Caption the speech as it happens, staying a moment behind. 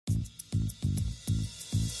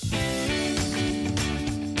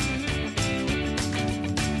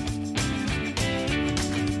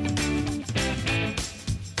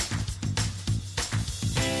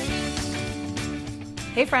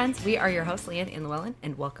Hey friends, we are your hosts, Leanne and Llewellyn,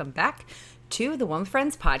 and welcome back to the One with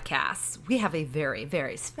Friends podcast. We have a very,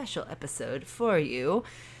 very special episode for you,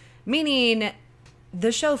 meaning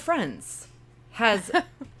the show Friends has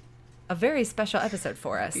a very special episode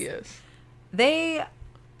for us. Yes. They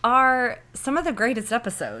are some of the greatest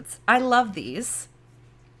episodes. I love these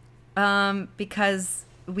because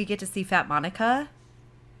we get to see Fat Monica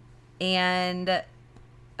and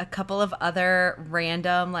a couple of other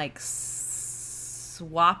random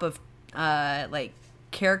swap of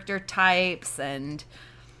character types, and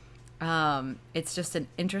it's just an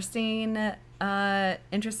interesting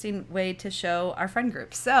way to show our friend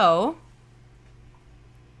group. So,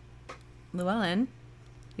 Llewellyn,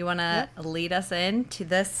 you want to lead us into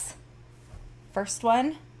this first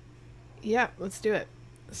one? Yeah, let's do it.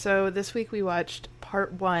 So this week we watched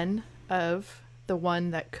part 1 of The One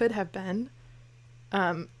That Could Have Been.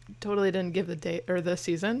 Totally didn't give the date or the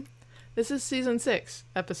season. This is season 6,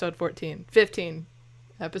 episode 15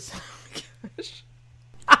 episode. Gosh.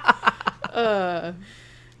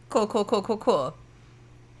 Cool.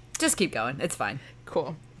 Just keep going. It's fine.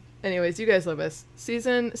 Cool. Anyways, you guys love us.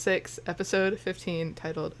 Season 6, episode 15,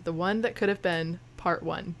 titled The One That Could Have Been, Part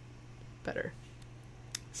 1. Better.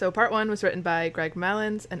 So part 1 was written by Greg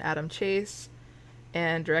Malins and Adam Chase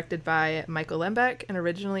and directed by Michael Lembeck and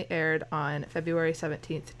originally aired on February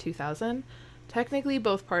 17th, 2000. Technically,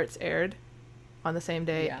 both parts aired on the same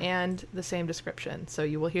day and the same description, so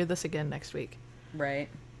you will hear this again next week. Right.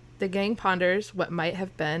 The gang ponders what might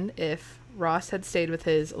have been if Ross had stayed with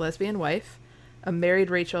his lesbian wife, a married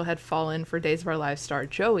Rachel had fallen for Days of Our Lives star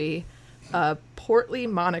Joey, portly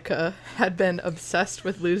Monica had been obsessed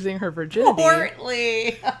with losing her virginity.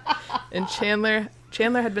 Portly! And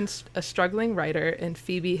Chandler had been a struggling writer, and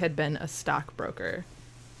Phoebe had been a stockbroker.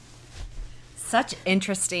 Such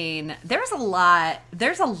interesting. There's a lot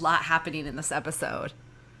happening in this episode.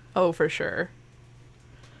 Oh, for sure.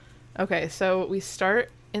 Okay, so we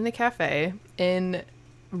start in the cafe in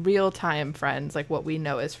real time Friends, like what we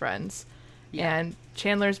know as Friends. Yeah. And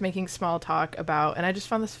Chandler's making small talk about, and I just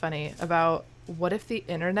found this funny, about what if the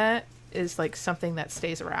internet is like something that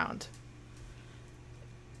stays around?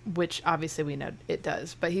 Which obviously we know it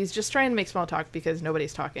does, but he's just trying to make small talk because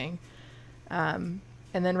nobody's talking. And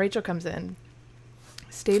then Rachel comes in,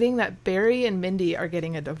 stating that Barry and Mindy are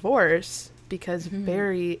getting a divorce because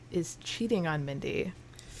Barry is cheating on Mindy.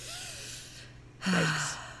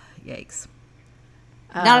 Yikes. Yikes.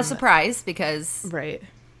 Not a surprise because right.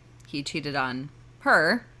 He cheated on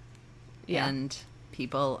her, yeah. And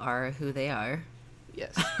people are who they are.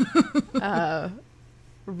 Yes.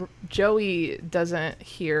 Joey doesn't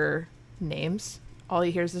hear names. All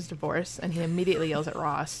he hears is divorce, and he immediately yells at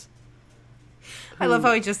Ross. I love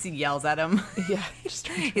how he just yells at him. Yeah. Just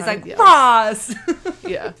he's like, Ross!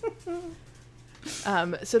 Yeah.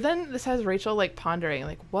 So then this has Rachel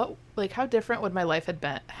pondering how different would my life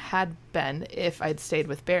had been if I'd stayed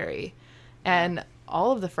with Barry. And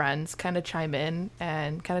all of the friends kind of chime in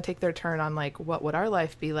and kind of take their turn on what would our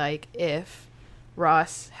life be like if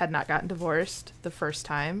Ross had not gotten divorced the first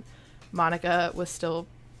time, Monica was still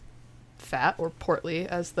fat or portly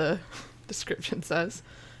as the description says,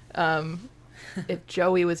 if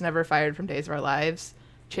Joey was never fired from Days of Our Lives,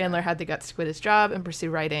 Chandler had the guts to quit his job and pursue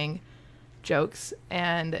writing jokes,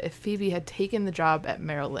 and if Phoebe had taken the job at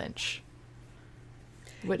Merrill Lynch,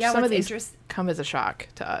 which some of these come as a shock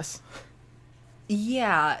to us.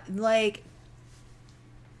 Yeah,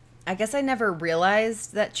 I guess I never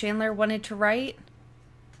realized that Chandler wanted to write.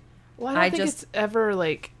 Well, I don't think it's ever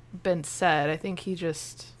been said. I think he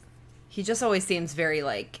just always seems very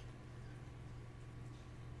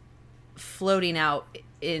floating out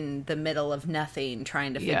in the middle of nothing,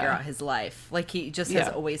 trying to figure out his life. He just has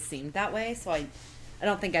always seemed that way. So I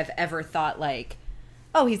don't think I've ever thought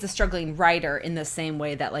oh, he's a struggling writer in the same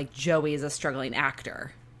way that Joey is a struggling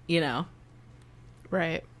actor,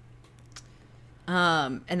 Right.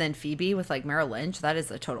 And then Phoebe with Merrill Lynch, that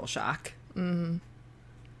is a total shock. Mm-hmm.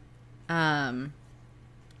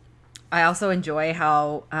 I also enjoy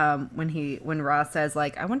how when Ross says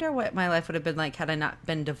I wonder what my life would have been like had I not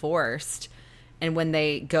been divorced, and when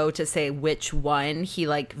they go to say which one, he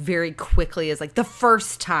very quickly is the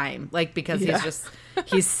first time, because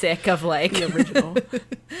he's sick of the original.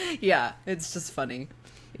 Yeah, it's just funny.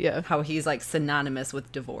 Yeah, how he's synonymous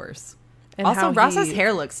with divorce. And also, Ross's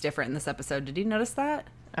hair looks different in this episode. Did you notice that?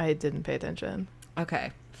 I didn't pay attention.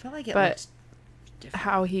 Okay. I feel it looked different.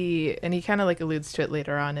 How he kind of alludes to it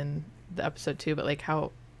later on in the episode too, but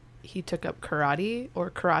how he took up karate or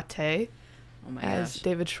karate, as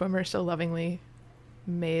David Schwimmer so lovingly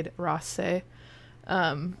made Ross say.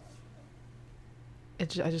 I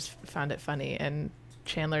just found it funny, and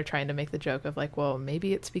Chandler trying to make the joke of like, well,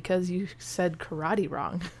 maybe it's because you said karate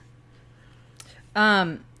wrong.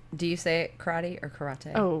 Do you say it karate or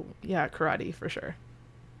karate? Oh, yeah, karate for sure.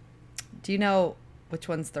 Do you know which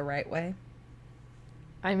one's the right way?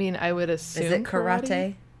 I mean, I would assume Is it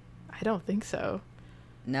karate? I don't think so.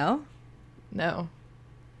 No? No.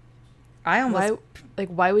 I almost...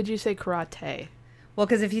 Why would you say karate? Well,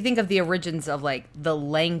 because if you think of the origins of, like, the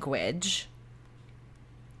language,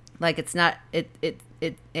 like, it's not... It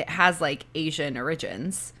has, like, Asian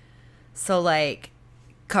origins. So, like,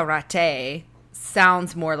 karate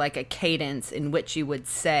sounds more like a cadence in which you would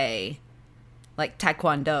say, like,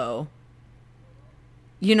 taekwondo.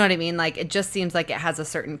 You know what I mean? Like, it just seems like it has a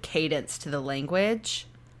certain cadence to the language.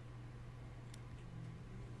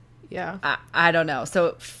 Yeah. I don't know.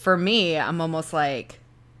 So, for me, I'm almost like...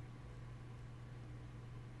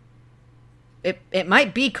 It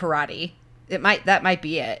might be karate. That might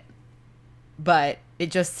be it. But it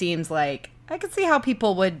just seems like... I could see how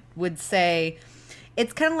people would say...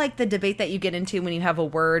 It's kind of like the debate that you get into when you have a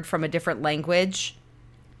word from a different language.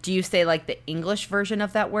 Do you say, like, the English version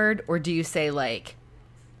of that word? Or do you say, like...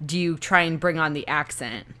 Do you try and bring on the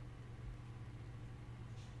accent?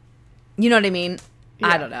 You know what I mean? Yeah.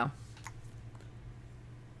 I don't know.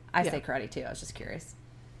 I say karate, too. I was just curious.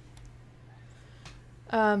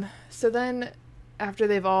 So then, after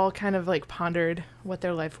they've all kind of, like, pondered what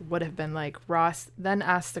their life would have been like, Ross then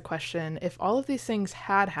asks the question, if all of these things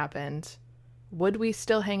had happened... would we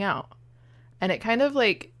still hang out? And it kind of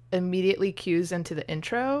like immediately cues into the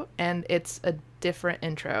intro, and it's a different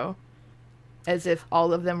intro, as if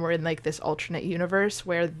all of them were in like this alternate universe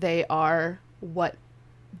where they are what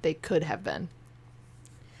they could have been.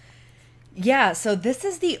 Yeah, so this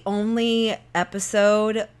is the only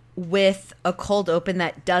episode with a cold open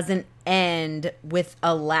that doesn't end with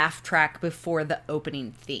a laugh track before the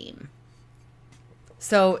opening theme.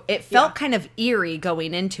 So it felt kind of eerie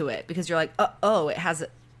going into it because you're like, oh, it has,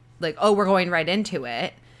 like, oh, we're going right into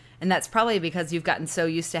it. And that's probably because you've gotten so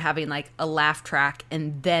used to having, like, a laugh track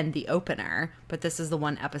and then the opener. But this is the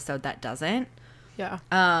one episode that doesn't. Yeah.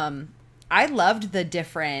 I loved the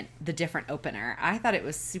different opener. I thought it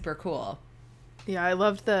was super cool. Yeah, I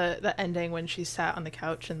loved the ending when she sat on the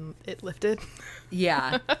couch and it lifted.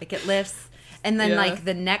 Yeah, like it lifts. And then, like,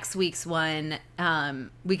 the next week's one,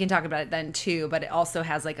 we can talk about it then, too, but it also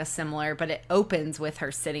has, like, a similar, but it opens with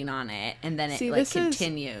her sitting on it, and then it,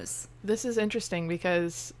 continues. This is interesting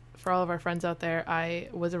because, for all of our friends out there, I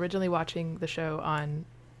was originally watching the show on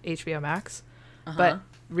HBO Max, but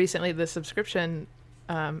recently the subscription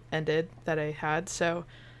ended that I had, so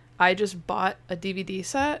I just bought a DVD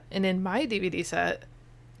set, and in my DVD set,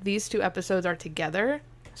 these two episodes are together.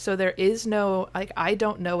 So there is no, like, I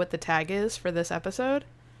don't know what the tag is for this episode.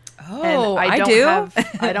 Oh, I do?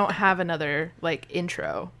 I don't have another, like,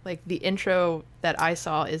 intro. Like, the intro that I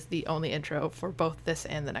saw is the only intro for both this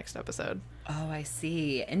and the next episode. Oh, I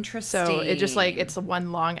see. Interesting. So it just, like, it's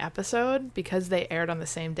one long episode because they aired on the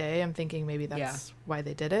same day. I'm thinking maybe that's why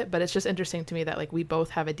they did it. But it's just interesting to me that, like, we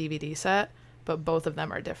both have a DVD set, but both of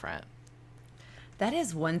them are different. That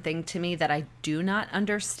is one thing to me that I do not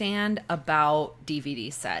understand about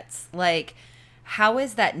DVD sets. Like, how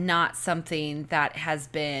is that not something that has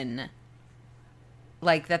been,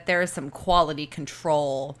 like, that there is some quality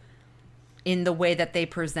control in the way that they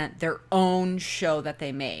present their own show that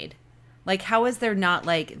they made? Like, how is there not,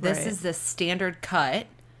 like, this is the standard cut,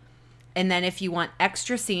 and then if you want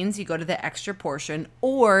extra scenes, you go to the extra portion,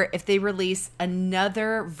 or if they release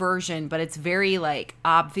another version, but it's very, like,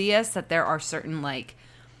 obvious that there are certain, like,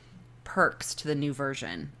 perks to the new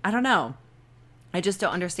version. I don't know. I just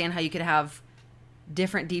don't understand how you could have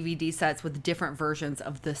different DVD sets with different versions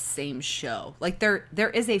of the same show. Like, there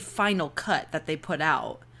is a final cut that they put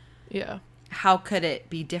out. Yeah. How could it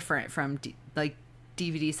be different from, like,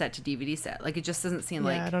 DVD set to DVD set? Like, it just doesn't seem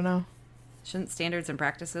like... I don't know. Shouldn't standards and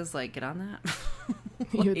practices, like, get on that?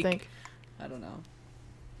 Like, you would think. I don't know.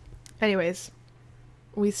 Anyways,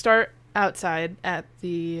 we start outside at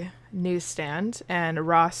the newsstand, and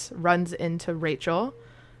Ross runs into Rachel,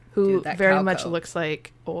 who very much looks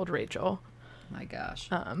like old Rachel. My gosh.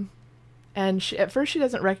 And at first she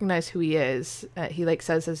doesn't recognize who he is. He, like,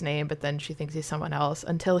 says his name, but then she thinks he's someone else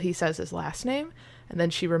until he says his last name, and then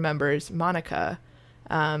she remembers Monica.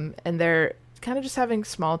 And they're kind of just having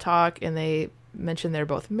small talk, and they mention they're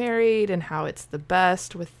both married and how it's the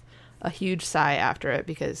best, with a huge sigh after it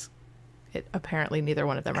because it apparently neither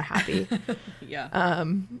one of them are happy. Yeah. I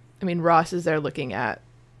mean, Ross is there looking at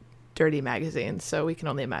dirty magazines, so we can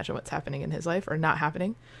only imagine what's happening in his life or not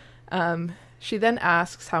happening. She then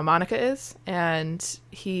asks how Monica is, and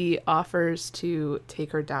he offers to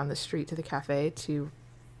take her down the street to the cafe to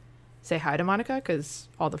say hi to Monica because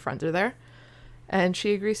all the friends are there, and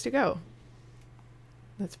she agrees to go.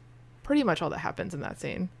 That's pretty much all that happens in that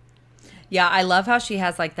scene. Yeah, I love how she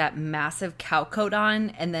has like that massive cow coat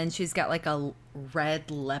on, and then she's got like a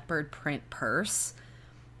red leopard print purse.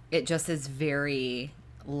 It just is very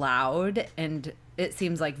loud, and it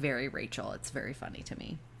seems like very Rachel. It's very funny to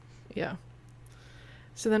me. Yeah.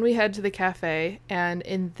 So then we head to the cafe, and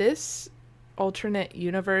in this alternate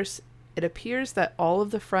universe, it appears that all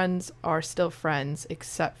of the friends are still friends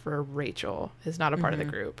except for Rachel is not a part of the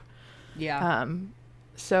group. Yeah.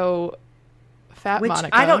 So Fat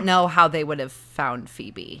Monica. I don't know how they would have found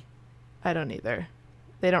Phoebe. I don't either.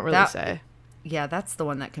 They don't really say. Yeah, that's the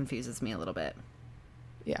one that confuses me a little bit.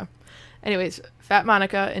 Yeah. Anyways, Fat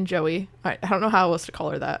Monica and Joey. I don't know how else to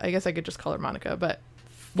call her that. I guess I could just call her Monica, but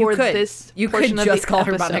for this portion of the call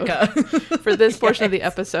her episode, Monica. for this portion of the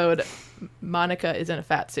episode, Monica is in a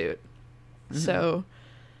fat suit. Mm-hmm. So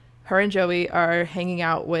her and Joey are hanging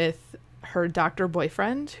out with her doctor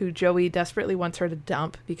boyfriend, who Joey desperately wants her to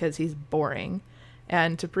dump because he's boring.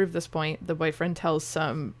 And to prove this point, the boyfriend tells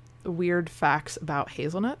some weird facts about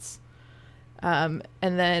hazelnuts. And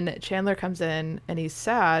then Chandler comes in and he's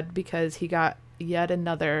sad because he got yet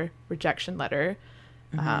another rejection letter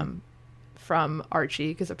from Archie,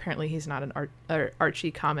 because apparently he's not an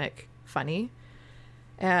Archie comic funny.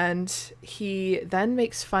 And he then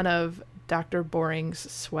makes fun of Dr. Boring's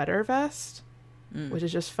sweater vest, which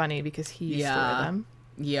is just funny because he used to wear them.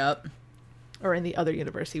 Yep. Or in the other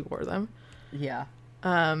universe, he wore them. Yeah.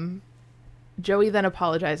 Joey then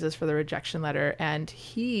apologizes for the rejection letter, and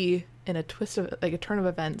he, in a twist of like a turn of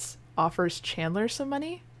events, offers Chandler some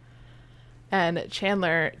money. And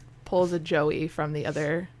Chandler pulls a Joey from the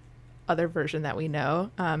other version that we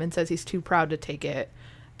know, and says he's too proud to take it.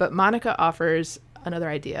 But Monica offers another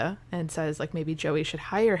idea and says like maybe Joey should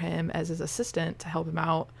hire him as his assistant to help him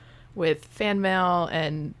out with fan mail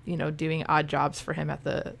and, you know, doing odd jobs for him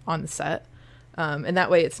on the set. And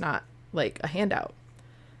that way it's not like a handout.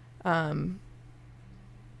 And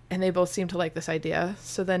they both seem to like this idea.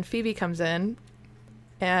 So then Phoebe comes in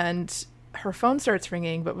and her phone starts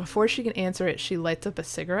ringing, but before she can answer it, she lights up a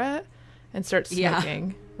cigarette and starts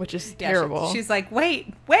smoking, which is terrible. She's like,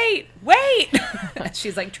 wait.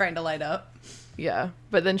 She's like trying to light up. Yeah.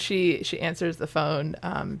 But then she answers the phone,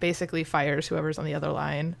 basically fires whoever's on the other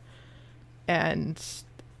line. And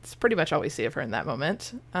it's pretty much all we see of her in that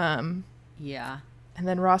moment. Yeah. And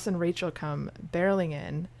then Ross and Rachel come barreling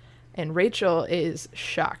in, and Rachel is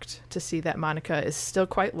shocked to see that Monica is still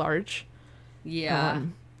quite large. Yeah.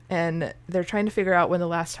 And they're trying to figure out when the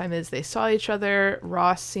last time is they saw each other.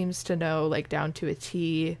 Ross seems to know, like, down to a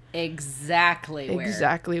T. Exactly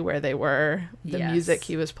where they were. The music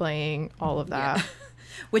he was playing, all of that. Yeah.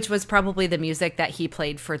 Which was probably the music that he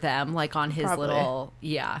played for them, like on his little...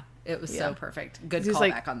 Yeah. It was so perfect. Good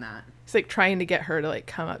callback on that. He's, like, trying to get her to, like,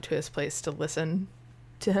 come up to his place to listen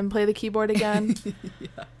to him play the keyboard again.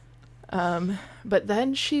 Yeah. But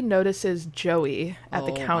then she notices Joey at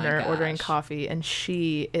the counter ordering coffee, and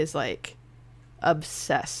she is like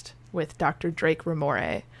obsessed with Dr. Drake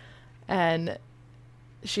Ramore. And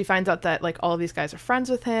she finds out that like all of these guys are friends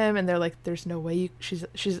with him, and they're like, there's no way she's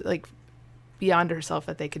like beyond herself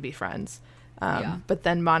that they could be friends. But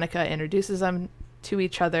then Monica introduces them to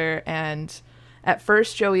each other, and at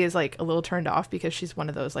first Joey is like a little turned off because she's one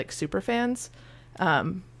of those like super fans.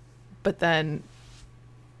 But then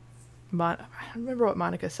I don't remember what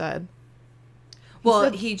Monica said.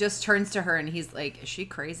 He just turns to her and he's like, is she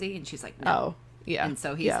crazy? And she's like, no. Oh, yeah. And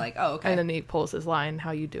so he's like, oh, okay. And then he pulls his line,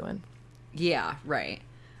 how you doing? Yeah, right.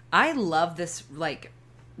 I love this, like,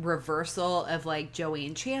 reversal of, like, Joey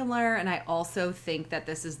and Chandler. And I also think that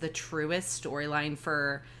this is the truest storyline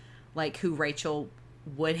for, like, who Rachel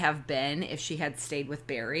would have been if she had stayed with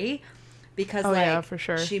Barry. Because, yeah, for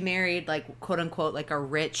sure. She married, like, quote unquote, like a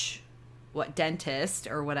rich, dentist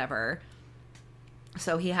or whatever.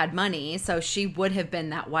 So he had money. So she would have been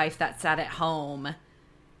that wife that sat at home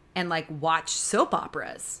and, like, watched soap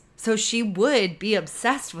operas. So she would be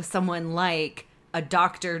obsessed with someone like a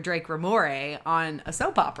Dr. Drake Ramore on a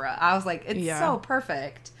soap opera. I was like, it's so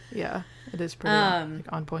perfect. Yeah, it is pretty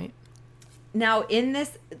on point. Now, in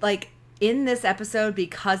this episode,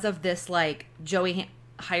 because of this, like, Joey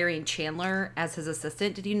hiring Chandler as his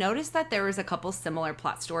assistant, did you notice that there was a couple similar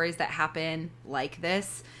plot stories that happen like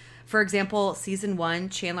this? For example, season 1,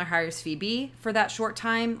 Chandler hires Phoebe for that short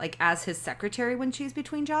time, like, as his secretary when she's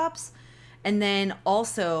between jobs. And then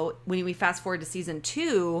also, when we fast forward to season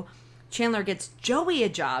 2, Chandler gets Joey a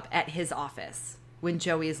job at his office when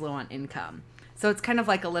Joey is low on income. So it's kind of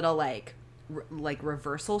like a little like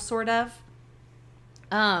reversal sort of.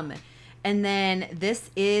 And then this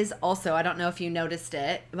is also, I don't know if you noticed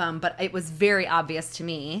it, but it was very obvious to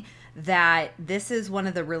me that this is one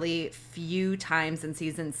of the really few times in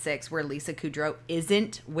season 6 where Lisa Kudrow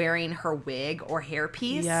isn't wearing her wig or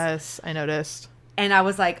hairpiece. Yes, I noticed. And I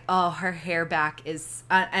was like, oh, her hair back is,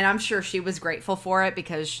 and I'm sure she was grateful for it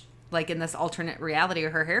because like in this alternate reality,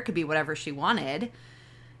 her hair could be whatever she wanted.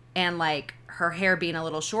 And like her hair being a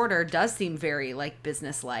little shorter does seem very like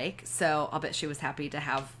business-like. So I'll bet she was happy to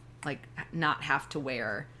have like not have to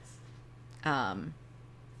wear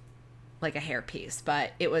like a hairpiece.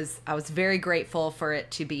 But I was very grateful for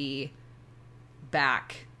it to be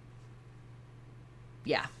back.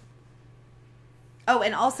 Yeah. Oh,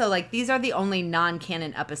 and also like these are the only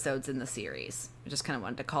non-canon episodes in the series. I just kind of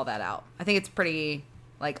wanted to call that out. I think it's pretty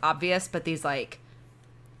like obvious, but these like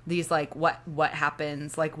what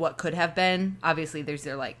happens, like what could have been. Obviously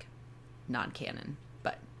they're like non-canon,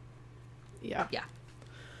 but yeah.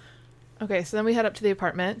 Okay, so then we head up to the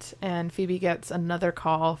apartment, and Phoebe gets another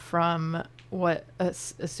call from what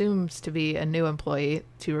assumes to be a new employee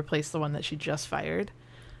to replace the one that she just fired.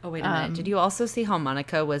 Oh, wait a minute. Did you also see how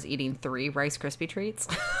Monica was eating 3 Rice Krispie treats?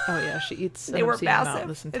 Oh, yeah. She eats they were massive.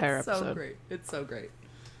 This entire episode. So great. It's so great.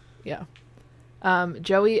 Yeah.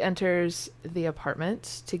 Joey enters the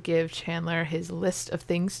apartment to give Chandler his list of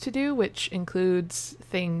things to do, which includes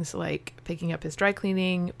things like picking up his dry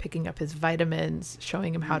cleaning, picking up his vitamins,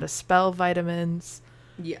 showing him how to spell vitamins,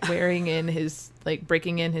 breaking in his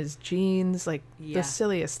jeans, the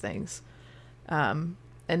silliest things.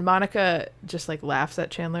 And Monica just like laughs at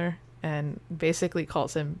Chandler and basically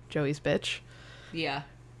calls him Joey's bitch. Yeah.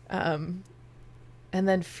 And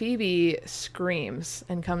then Phoebe screams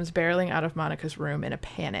and comes barreling out of Monica's room in a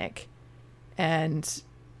panic and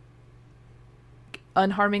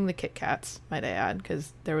unharming the Kit Kats, might I add,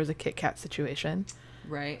 because there was a Kit Kat situation.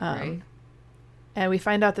 Right. And we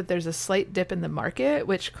find out that there's a slight dip in the market,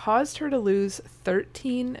 which caused her to lose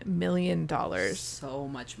 $13 million. So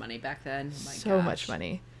much money back then. Much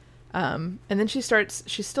money. And then she's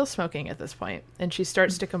still smoking at this point, and she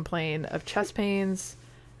starts to complain of chest pains.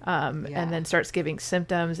 And then starts giving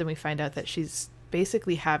symptoms, and we find out that she's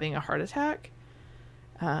basically having a heart attack,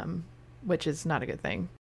 which is not a good thing.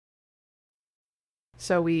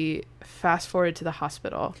 So we fast forward to the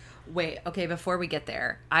hospital. Wait, okay, before we get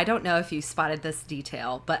there, I don't know if you spotted this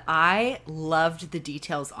detail, but I loved the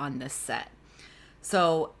details on this set.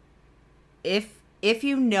 So if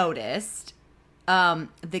you noticed,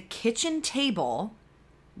 the kitchen table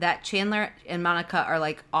that Chandler and Monica are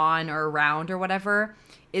like on or around or whatever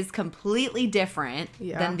is completely different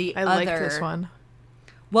than the other. I like this one.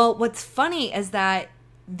 Well, what's funny is that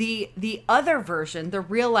the other version, the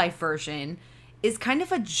real life version, is kind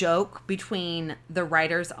of a joke between the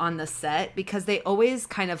writers on the set because they always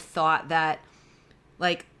kind of thought that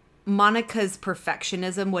like Monica's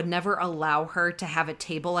perfectionism would never allow her to have a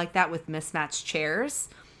table like that with mismatched chairs.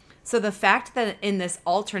 So the fact that in this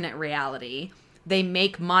alternate reality, they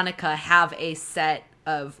make Monica have a set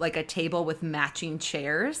of like a table with matching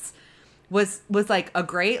chairs was like a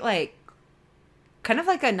great like kind of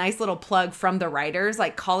like a nice little plug from the writers,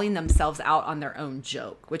 like calling themselves out on their own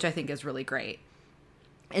joke, which I think is really great.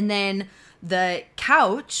 And then the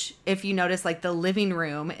couch, if you notice, like the living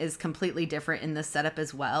room is completely different in this setup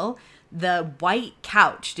as well. The white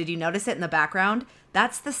couch, did you notice it in the background?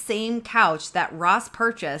 That's the same couch that Ross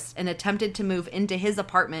purchased and attempted to move into his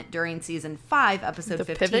apartment during season 5, episode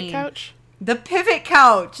 15. The pivot couch? The pivot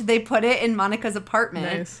couch. They put it in Monica's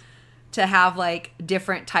apartment. Nice. To have like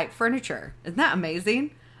different type furniture. Isn't that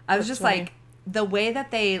amazing? I was just funny. like, the way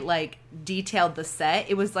that they like detailed the set,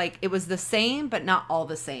 it was the same, but not all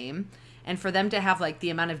the same. And for them to have like the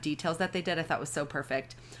amount of details that they did, I thought was so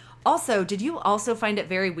perfect. Also, did you also find it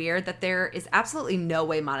very weird that there is absolutely no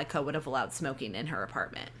way Monica would have allowed smoking in her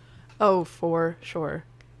apartment? Oh, for sure.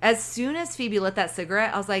 As soon as Phoebe lit that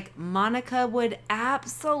cigarette, I was like, Monica would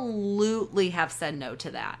absolutely have said no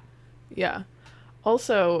to that. Yeah.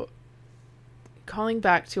 Also, calling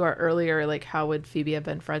back to our earlier, like, how would Phoebe have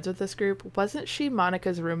been friends with this group? Wasn't she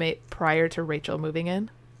Monica's roommate prior to Rachel moving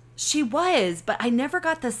in? She was, but I never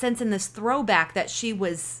got the sense in this throwback that she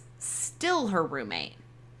was still her roommate.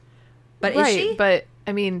 But right, is she? But,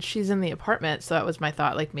 I mean, she's in the apartment, so that was my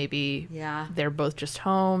thought. Like, maybe they're both just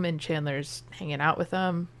home and Chandler's hanging out with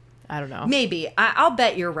them. I don't know. Maybe. I'll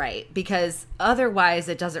bet you're right, because otherwise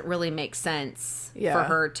it doesn't really make sense for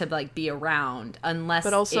her to, like, be around unless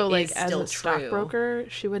but also, it like, is as still a true. Stockbroker,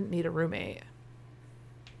 she wouldn't need a roommate.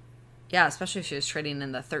 Yeah, especially if she was trading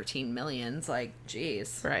in the 13 millions. Like,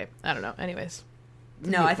 geez. Right. I don't know. Anyways.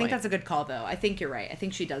 No, I think that's a good call, though. I think you're right. I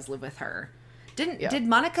think she does live with her. Did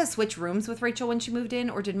Monica switch rooms with Rachel when she moved in,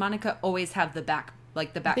 or did Monica always have the back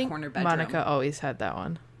corner bedroom? Monica always had that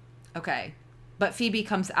one. Okay. But Phoebe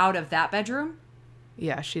comes out of that bedroom?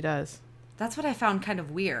 Yeah, she does. That's what I found kind of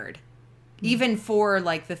weird. Even for,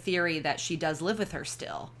 like, the theory that she does live with her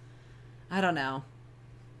still. I don't know.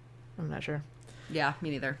 I'm not sure. Yeah, me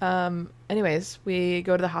neither. Anyways, we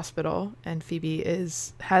go to the hospital, and Phoebe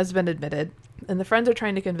has been admitted. And the friends are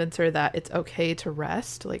trying to convince her that it's okay to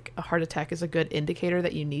rest. Like, a heart attack is a good indicator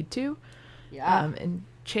that you need to. Yeah. And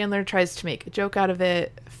Chandler tries to make a joke out of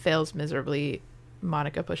it, fails miserably.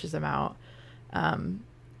 Monica pushes him out.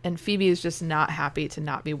 And Phoebe is just not happy to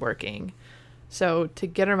not be working. So to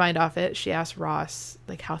get her mind off it, she asks Ross,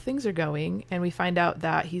 like, how things are going. And we find out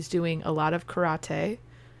that he's doing a lot of karate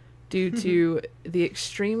due to the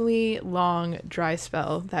extremely long dry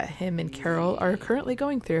spell that him and Carol are currently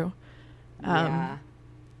going through. And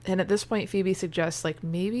at this point, Phoebe suggests, like,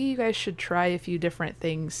 maybe you guys should try a few different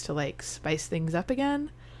things to, like, spice things up again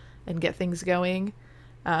and get things going.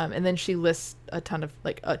 And then she lists a ton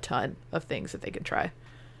of things that they could try.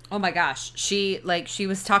 Oh my gosh. She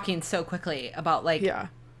was talking so quickly about, like,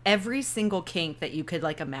 every single kink that you could,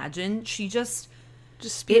 like, imagine. She just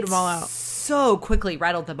spewed them all out. So quickly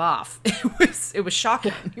rattled them off. It was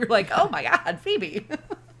shocking. You're like, oh my God, Phoebe.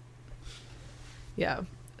 Yeah.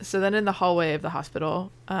 So then in the hallway of the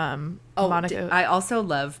hospital, Monica... I also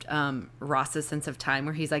loved Ross's sense of time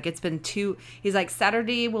where he's like, he's like,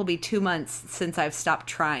 Saturday will be 2 months since I've stopped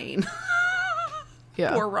trying.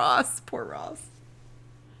 Yeah. Poor Ross.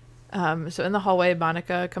 So in the hallway,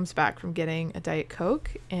 Monica comes back from getting a Diet Coke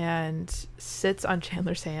and sits on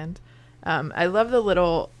Chandler's hand. I love the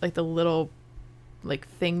little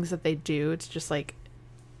things that they do to just, like,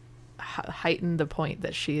 heighten the point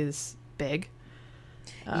that she is big.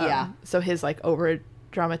 So his, like, over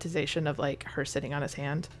dramatization of, like, her sitting on his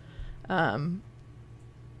hand. And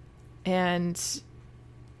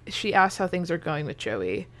she asks how things are going with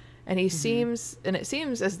Joey. And it seems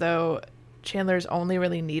as though Chandler's only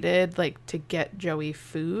really needed, like, to get Joey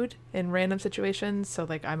food in random situations. So,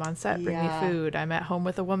 like, I'm on set, bring me food. I'm at home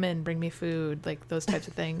with a woman, bring me food. Like, those types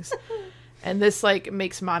of things. And this, like,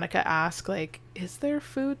 makes Monica ask, like, is there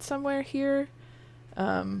food somewhere here?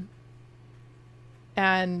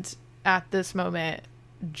 And at this moment,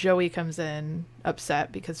 Joey comes in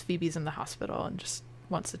upset because Phoebe's in the hospital and just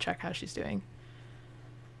wants to check how she's doing.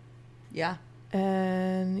 Yeah.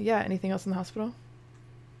 And anything else in the hospital?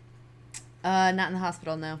 Not in the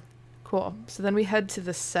hospital, no. Cool. So then we head to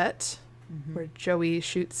the set where Joey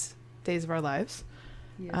shoots Days of Our Lives.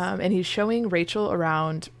 Yes. And he's showing Rachel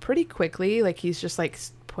around pretty quickly. Like, he's just, like,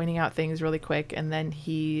 pointing out things really quick. And then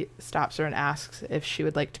he stops her and asks if she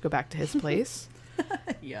would like to go back to his place.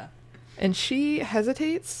 Yeah. And she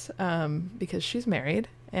hesitates because she's married.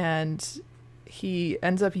 And he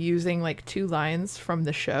ends up using, like, 2 lines from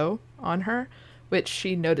the show on her, which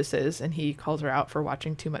she notices, and he calls her out for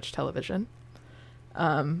watching too much television.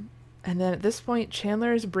 And then at this point,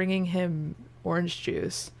 Chandler is bringing him orange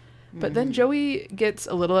juice. But then Joey gets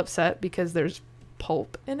a little upset because there's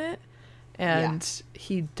pulp in it. And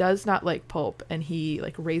he does not like pulp, and he,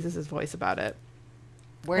 like, raises his voice about it.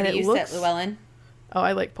 Where do you sit, Llewellyn? Oh,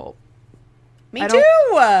 I like pulp. Me too!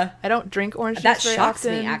 I don't drink orange juice that very shocks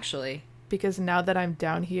often, me, actually. Because now that I'm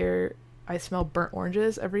down here, I smell burnt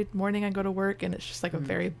oranges every morning I go to work, and it's just, like, a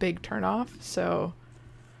very big turnoff. So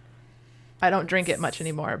I don't drink it much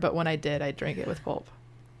anymore, but when I did, I drank it with pulp.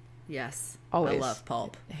 Yes. Always. I love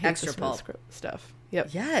pulp. Extra pulp stuff.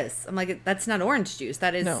 Yep. Yes. I'm like, that's not orange juice.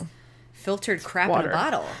 That is filtered crap water. in a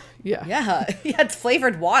bottle. Yeah. Yeah. Yeah, it's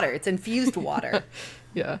flavored water. It's infused water.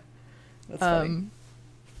 Yeah. That's funny.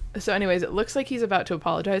 So anyways, it looks like he's about to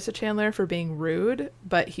apologize to Chandler for being rude,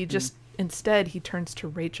 but he just instead he turns to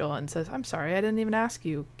Rachel and says, I'm sorry, I didn't even ask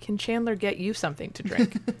you. Can Chandler get you something to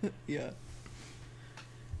drink? Yeah.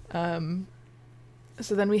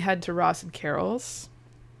 So then we head to Ross and Carol's.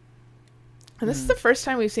 And this is the first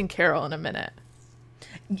time we've seen Carol in a minute.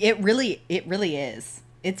 It really is.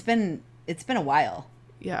 It's been a while.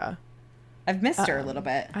 Yeah. I've missed her a little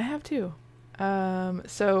bit. I have too.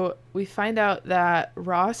 So we find out that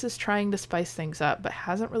Ross is trying to spice things up, but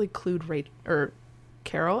hasn't really clued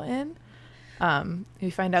Carol in.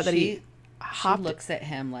 We find out that he looks at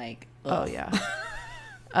him like, ugh. Oh yeah.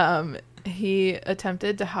 He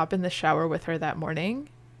attempted to hop in the shower with her that morning,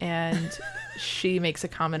 and she makes a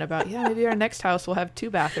comment about, maybe our next house will have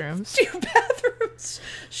 2 bathrooms. 2 bathrooms.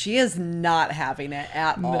 She is not having it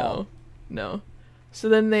at all. No. So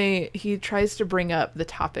then he tries to bring up the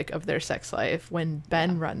topic of their sex life when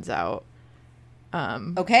Ben runs out.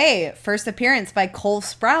 Okay, first appearance by Cole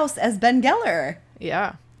Sprouse as Ben Geller.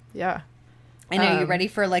 Yeah. I know, you ready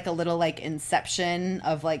for like a little like inception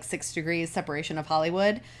of like 6 degrees separation of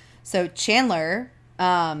Hollywood? So Chandler,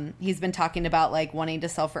 he's been talking about like wanting to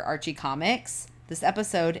sell for Archie Comics. This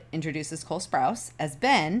episode introduces Cole Sprouse as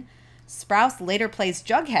Ben. Sprouse later plays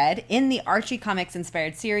Jughead in the Archie Comics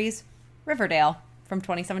inspired series Riverdale from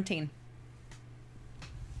 2017.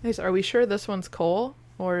 Nice. Are we sure this one's Cole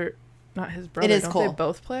or not his brother? It is Don't Cole. they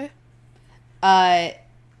both play?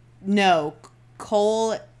 No.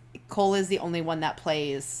 Cole is the only one that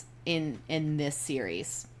plays in this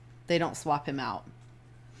series. They don't swap him out.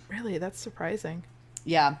 Really? That's surprising.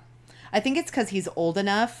 Yeah. I think it's because he's old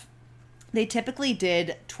enough. They typically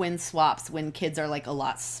did twin swaps when kids are like a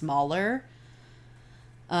lot smaller.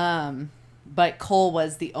 But Cole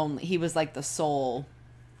was he was like the sole.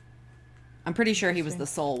 I'm pretty sure he was the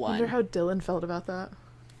sole one. I wonder how Dylan felt about that.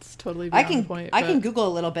 It's totally I beyond the point. I can Google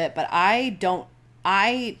a little bit, but they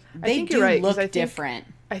think do you're right, look different.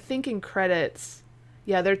 I think in credits,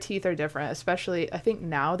 yeah, their teeth are different. Especially, I think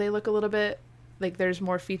now they look a little bit like there's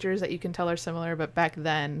more features that you can tell are similar, but back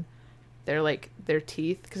then they're like their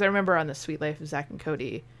teeth, because I remember on The Sweet Life of Zach and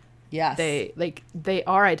Cody, yes, they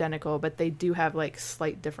are identical, but they do have like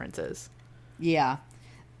slight differences. Yeah.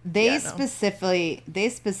 They specifically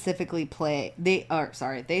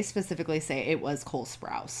say it was Cole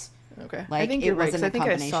Sprouse. Okay. Like, I think it you're right, wasn't 'cause I a think I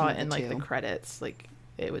combination saw of it in the like two. the credits, like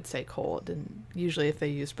it would say Cole. It didn't usually, if they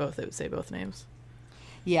used both, it would say both names.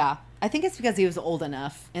 Yeah. I think it's because he was old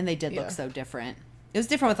enough and they did look so different. It was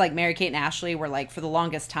different with like Mary Kate and Ashley, where like for the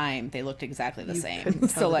longest time they looked exactly the same. Couldn't tell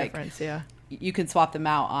So the like difference, yeah. you could swap them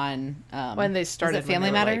out on When they started, was it Family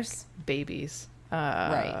when they were, Matters? like, babies.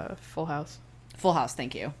 Right. Full House. Full House,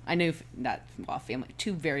 thank you. I knew Family,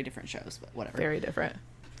 two very different shows, but whatever. Very different.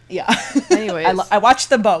 Yeah. Anyways. I watched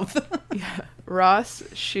them both. Yeah. Ross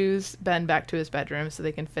shoos Ben back to his bedroom so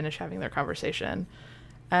they can finish having their conversation.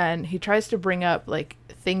 And he tries to bring up like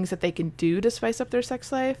things that they can do to spice up their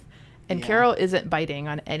sex life. And Carol isn't biting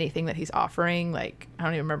on anything that he's offering. Like, I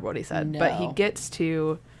don't even remember what he said. No. But he gets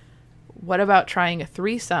to, what about trying a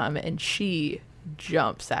threesome? And she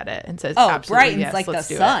jumps at it and says, absolutely, Brighton's yes, like let's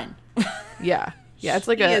the do sun. It. Yeah. Yeah, it's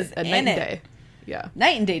like She is a night in and it. day. Yeah.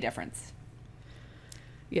 Night and day difference.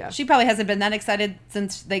 Yeah. She probably hasn't been that excited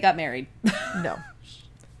since they got married. No.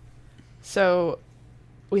 So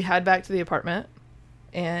we head back to the apartment,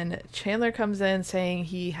 and Chandler comes in saying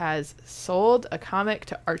he has sold a comic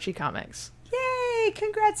to Archie Comics. Yay!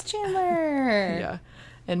 Congrats, Chandler! Yeah.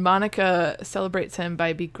 And Monica celebrates him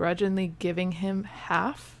by begrudgingly giving him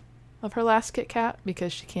half of her last Kit Kat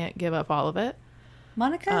because she can't give up all of it.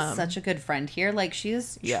 Monica is such a good friend here. Like, she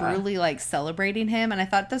is Yeah. truly, like, celebrating him. And I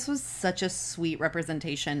thought this was such a sweet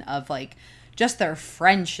representation of, like, just their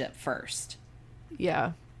friendship first.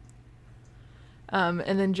 Yeah. And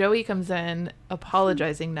then Joey comes in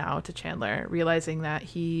apologizing now to Chandler, realizing that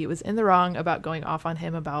he was in the wrong about going off on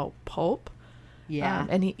him about pulp. Yeah.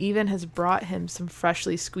 And he even has brought him some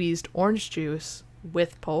freshly squeezed orange juice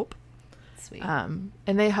with pulp. Sweet. And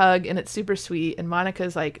they hug, and it's super sweet. And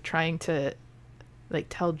Monica's like trying to like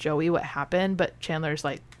tell Joey what happened, but Chandler's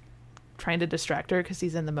like trying to distract her because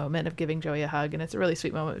he's in the moment of giving Joey a hug, and it's a really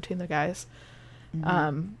sweet moment between the guys.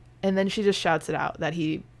 Mm-hmm. And then she just shouts it out that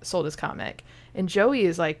he sold his comic, and Joey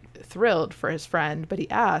is like thrilled for his friend, but he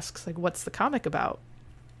asks like, "What's the comic about?"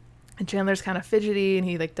 And Chandler's kind of fidgety, and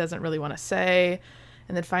he like doesn't really want to say.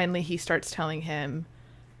 And then finally he starts telling him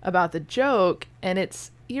about the joke, and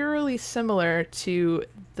it's eerily similar to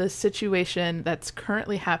the situation that's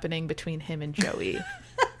currently happening between him and Joey.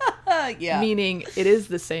 Yeah. Meaning it is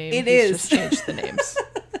the same. It He's is. just changed the names.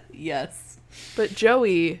 Yes. But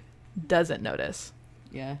Joey doesn't notice.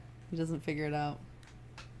 Yeah. He doesn't figure it out.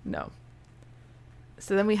 No.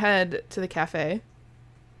 So then we head to the cafe,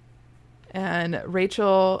 and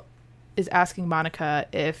Rachel is asking Monica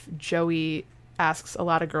if Joey asks a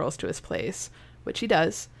lot of girls to his place, which he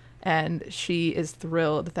does, and she is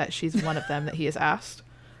thrilled that she's one of them that he has asked.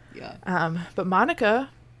 Yeah. But Monica,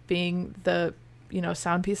 being the,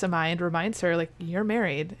 sound peace of mind, reminds her, like, you're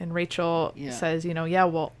married. And Rachel says,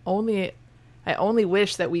 well, I only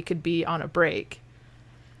wish that we could be on a break.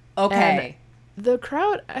 Okay. And the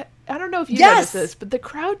crowd, I don't know if you noticed this, but the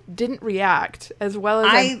crowd didn't react as well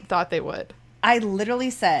as I thought they would. I literally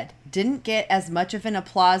said, didn't get as much of an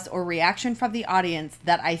applause or reaction from the audience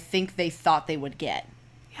that I think they thought they would get.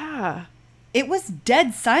 Yeah. It was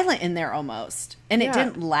dead silent in there almost. And it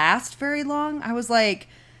didn't last very long. I was like,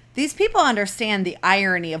 these people understand the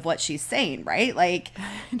irony of what she's saying, right? Like,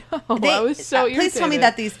 I was so irritated. Please tell me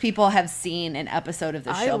that these people have seen an episode of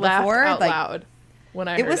the show laughed before. out loud when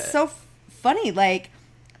I heard it was so funny. Like,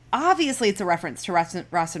 obviously it's a reference to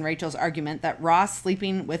Ross and Rachel's argument that Ross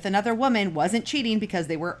sleeping with another woman wasn't cheating because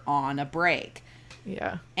they were on a break.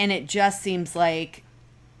 Yeah. And it just seems like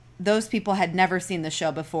those people had never seen the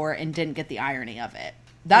show before and didn't get the irony of it.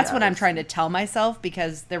 That's what I'm trying to tell myself,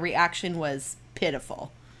 because the reaction was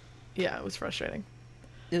pitiful. Yeah, it was frustrating.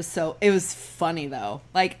 It was funny though.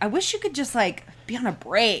 Like, I wish you could just like be on a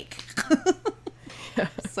break. Yeah.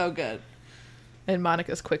 So good. And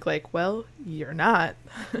Monica's quick like, well, you're not.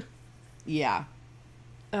 Yeah.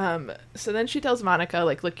 So then she tells Monica,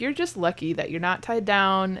 like, look, you're just lucky that you're not tied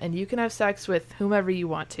down and you can have sex with whomever you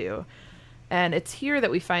want to. And it's here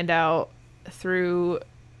that we find out through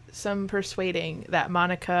some persuading that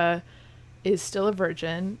Monica is still a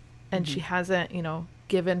virgin and she hasn't,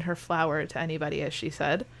 given her flower to anybody, as she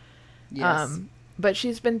said. Yes. But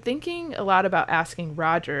she's been thinking a lot about asking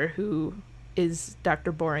Roger, who is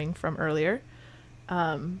Dr. Boring from earlier.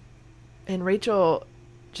 And Rachel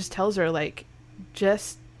just tells her, like,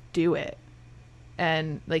 just do it.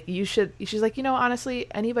 And like, she's like, honestly,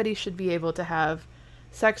 anybody should be able to have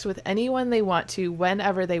sex with anyone they want to,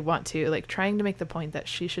 whenever they want to, like trying to make the point that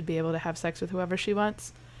she should be able to have sex with whoever she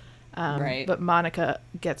wants. Right. But Monica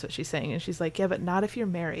gets what she's saying, and she's like, yeah, but not if you're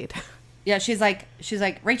married. Yeah, she's like,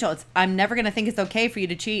 Rachel, I'm never gonna think it's okay for you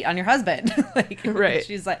to cheat on your husband. Like, right.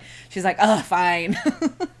 She's like, oh, fine.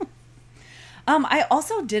 I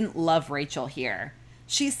also didn't love Rachel here.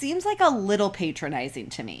 She seems like a little patronizing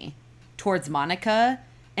to me towards Monica,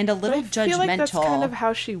 and a little judgmental. I feel like that's kind of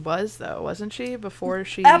how she was, though, wasn't she? Before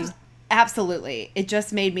she... Absolutely. It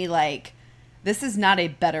just made me like, this is not a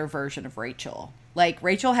better version of Rachel. Like,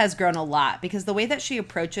 Rachel has grown a lot, because the way that she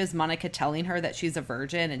approaches Monica telling her that she's a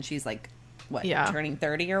virgin and she's like, turning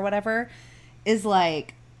 30 or whatever, is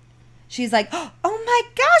like, she's like, oh my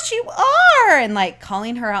gosh, you are! And like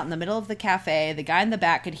calling her out in the middle of the cafe. The guy in the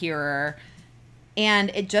back could hear her. And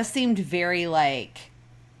it just seemed very like,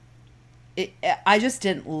 I just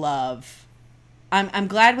didn't love. I'm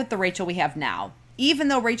glad with the Rachel we have now. Even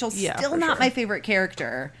though Rachel's still not my favorite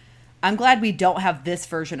character, I'm glad we don't have this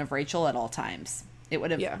version of Rachel at all times. It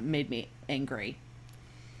would have made me angry.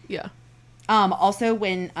 Yeah. Also,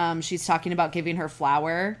 when she's talking about giving her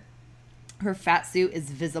flower, her fat suit is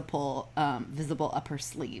visible up her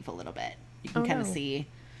sleeve a little bit. You can kind of see. You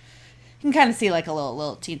can kind of see like a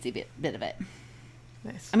little teensy bit of it.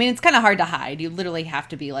 Nice. I mean, it's kind of hard to hide. You literally have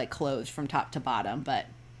to be like clothed from top to bottom, but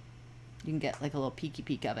you can get like a little peeky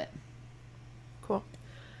peek of it. Cool.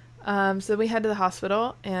 So we head to the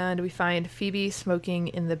hospital and we find Phoebe smoking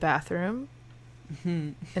in the bathroom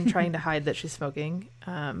and trying to hide that she's smoking.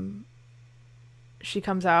 She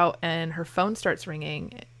comes out and her phone starts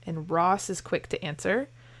ringing, and Ross is quick to answer.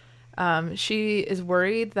 She is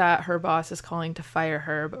worried that her boss is calling to fire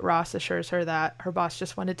her, but Ross assures her that her boss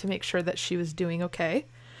just wanted to make sure that she was doing okay.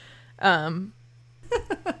 And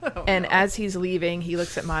as he's leaving, he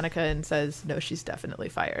looks at Monica and says, no, she's definitely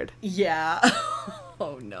fired. Yeah.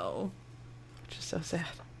 Oh, no. Which is so sad.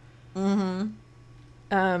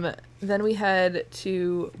 Mm-hmm. Then we head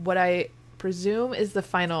to what I presume is the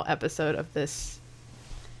final episode of this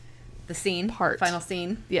final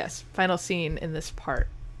scene. Yes, final scene in this part,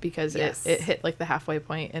 because it hit like the halfway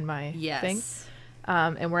point in my thing.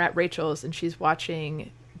 And we're at Rachel's and she's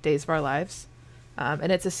watching Days of Our Lives.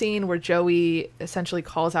 And it's a scene where Joey essentially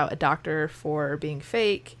calls out a doctor for being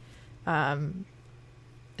fake and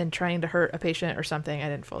trying to hurt a patient or something. I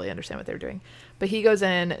didn't fully understand what they were doing. But he goes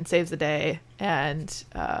in and saves the day and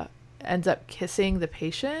ends up kissing the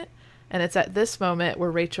patient. And it's at this moment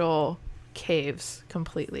where Rachel caves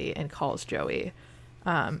completely and calls Joey.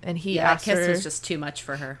 And he asked her... that kiss was just too much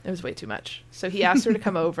for her. It was way too much. So he asked her to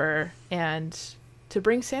come over and to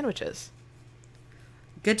bring sandwiches.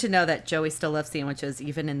 Good to know that Joey still loves sandwiches,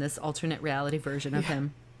 even in this alternate reality version of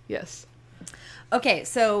him. Yes. Okay,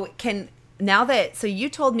 so you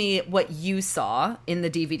told me what you saw in the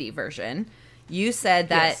DVD version. You said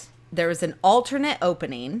that there was an alternate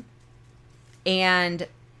opening and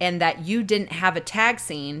that you didn't have a tag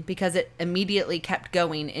scene because it immediately kept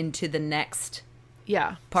going into the next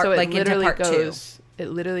part, so like into part 2. It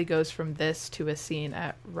literally goes from this to a scene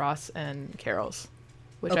at Ross and Carol's,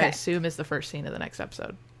 which I assume is the first scene of the next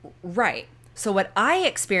episode. Right. So what I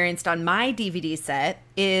experienced on my DVD set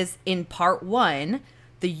is in part 1,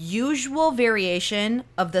 the usual variation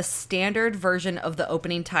of the standard version of the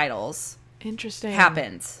opening titles. Interesting.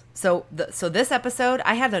 Happens. So this episode,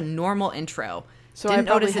 I had a normal intro. So didn't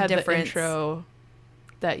I probably had the intro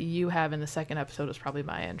that you have in the second episode was probably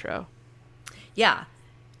my intro. Yeah.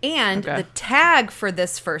 And the tag for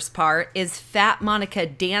this first part is Fat Monica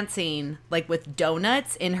dancing like with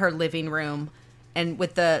donuts in her living room and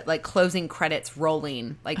with the like closing credits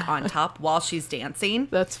rolling like on top while she's dancing.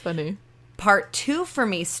 That's funny. Part 2 for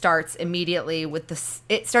me starts immediately with this.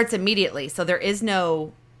 It starts immediately, so there is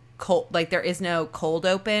no cold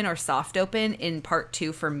open or soft open in part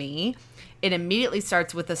 2 for me. It immediately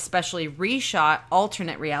starts with a specially reshot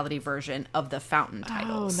alternate reality version of the fountain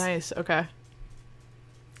titles. Oh, nice. Okay.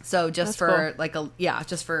 So just for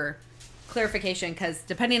just for clarification, because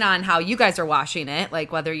depending on how you guys are watching it,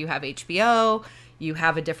 like whether you have HBO, you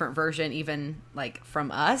have a different version, even like from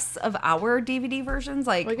us of our DVD versions.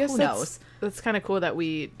 Like, well, I guess who knows? That's kind of cool that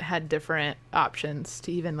we had different options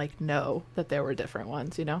to even like know that there were different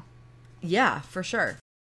ones, you know? Yeah, for sure.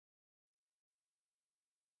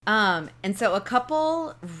 And so a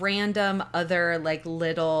couple random other like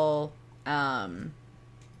little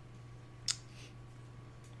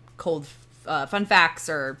cold fun facts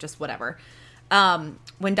or just whatever.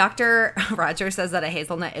 When Dr. Roger says that a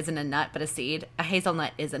hazelnut isn't a nut but a seed, a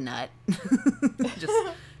hazelnut is a nut.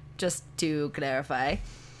 just to clarify.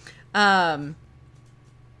 At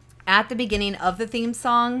the beginning of the theme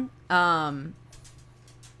song,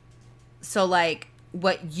 so like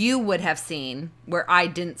what you would have seen where I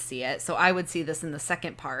didn't see it, so I would see this in the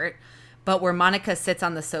second part, but where Monica sits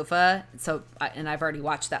on the sofa, and I've already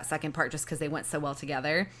watched that second part just because they went so well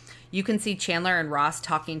together, you can see Chandler and Ross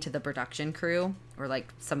talking to the production crew or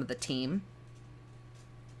like some of the team.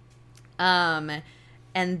 And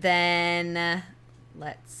then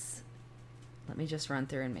let me just run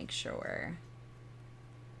through and make sure.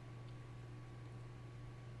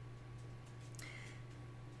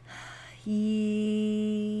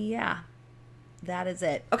 Yeah, that is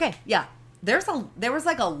it. Okay, yeah. There was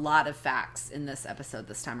like a lot of facts in this episode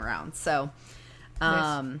this time around. So,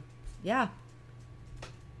 nice. Yeah.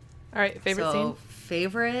 All right, favorite scene?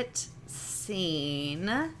 Favorite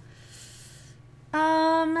scene.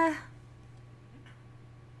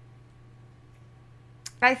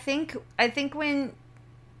 I think when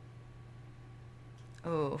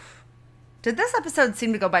did this episode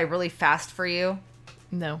seem to go by really fast for you?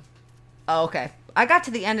 No. Oh, okay. I got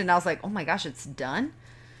to the end and I was like, oh my gosh, it's done.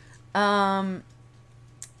 I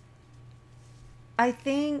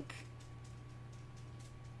think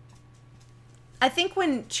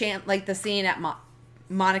when like the scene at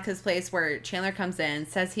Monica's place where Chandler comes in,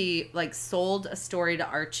 says he like sold a story to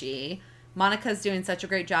Archie. Monica's doing such a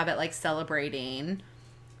great job at like celebrating.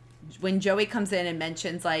 When Joey comes in and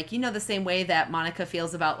mentions like, the same way that Monica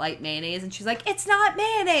feels about light mayonnaise, and she's like, it's not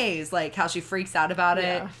mayonnaise, like how she freaks out about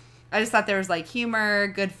it. I just thought there was like humor,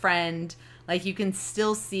 good friend. Like you can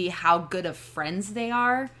still see how good of friends they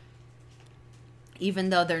are, even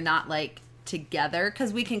though they're not like together,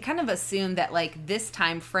 because we can kind of assume that like this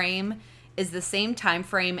time frame is the same time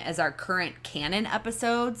frame as our current canon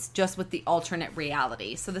episodes, just with the alternate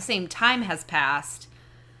reality. So the same time has passed.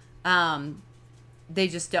 They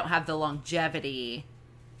just don't have the longevity,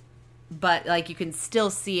 but like you can still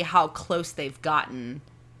see how close they've gotten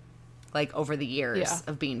like over the years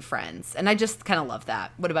of being friends. And I just kind of love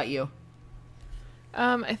that. What about you?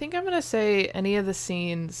 I think I'm going to say any of the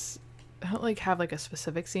scenes, I don't like have like a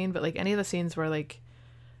specific scene, but like any of the scenes where like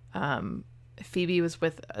Phoebe was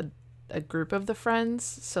with a group of the friends.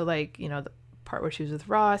 So like, the part where she was with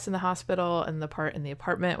Ross in the hospital and the part in the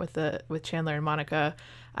apartment with Chandler and Monica.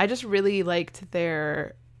 I just really liked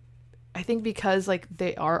I think because like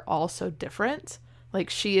they are all so different. Like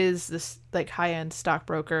she is this like high-end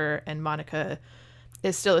stockbroker and Monica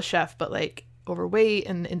is still a chef, but like overweight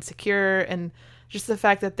and insecure, and just the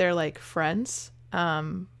fact that they're like friends,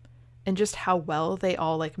 and just how well they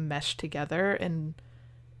all like mesh together, and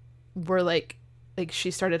were like she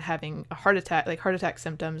started having a heart attack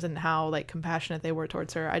symptoms, and how like compassionate they were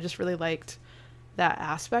towards her. I just really liked that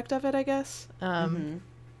aspect of it, I guess.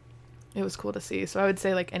 It was cool to see. So I would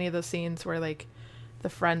say like any of those scenes where like the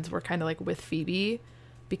friends were kind of like with Phoebe,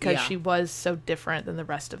 because she was so different than the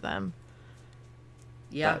rest of them.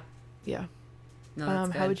 Yeah. But, yeah. No,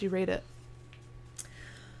 that's how would you rate it?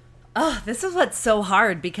 Oh, this is what's so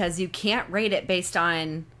hard, because you can't rate it based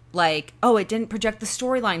on like, oh, it didn't project the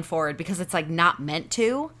storyline forward, because it's like not meant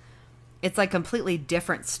to. It's like completely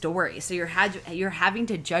different story. So you're having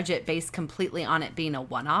to judge it based completely on it being a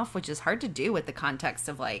one-off, which is hard to do with the context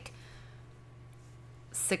of like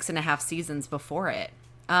 6.5 seasons before it.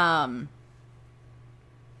 I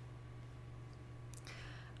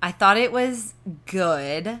thought it was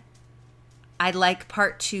good. I like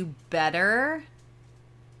part 2 better,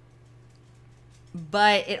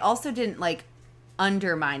 but it also didn't like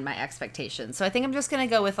undermine my expectations. So I think I'm just going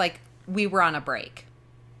to go with like, we were on a break.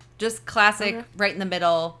 Just classic, right in the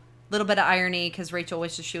middle, little bit of irony because Rachel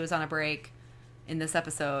wishes she was on a break in this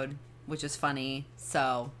episode. which is funny.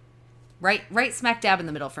 So right smack dab in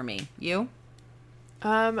the middle for me. You?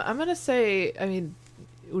 I'm gonna say, I mean,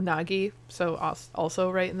 unagi, so also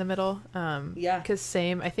right in the middle. Yeah. Because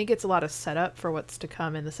same, I think it's a lot of setup for what's to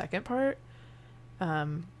come in the second part.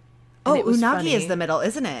 And it was unagi funny. is the middle,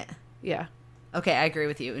 isn't it? Yeah. Okay, I agree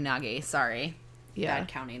with you. Unagi. Sorry. Yeah. Bad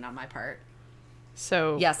counting on my part.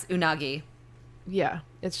 So Yes, unagi. yeah,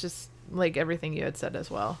 it's just like everything you had said as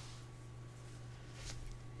well.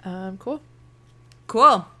 Cool.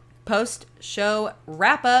 Cool. Post-show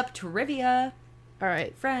wrap-up trivia. All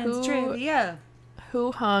right. Friends trivia.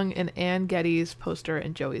 Who hung an Ann Getty's poster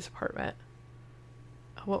in Joey's apartment?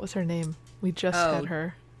 What was her name? We just had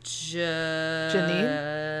her. Janine.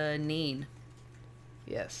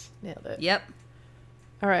 Yes, nailed it. Yep.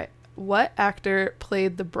 All right. What actor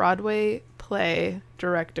played the Broadway play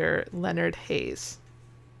director Leonard Hayes?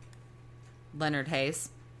 Leonard Hayes.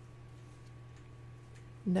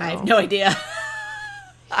 No. I have no idea.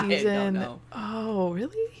 He's don't know. Oh,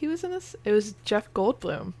 really? He was in this? It was Jeff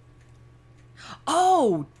Goldblum.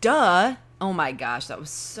 Oh, duh. Oh my gosh, that was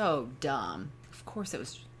so dumb. Of course it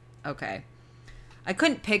was. Okay. I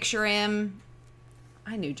couldn't picture him.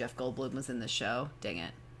 I knew Jeff Goldblum was in the show. Dang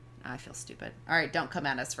it. I feel stupid. All right, don't come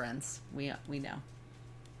at us, friends. We know.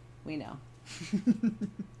 We know.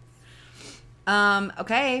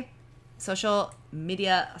 Okay. Social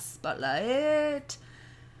media spotlight.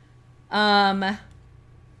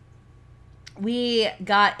 We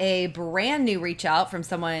got a brand new reach out from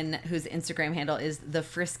someone whose Instagram handle is the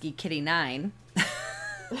Frisky Kitty 9.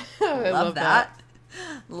 I love that.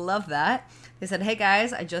 Love that. They said, "Hey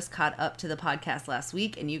guys, I just caught up to the podcast last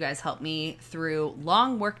week and you guys helped me through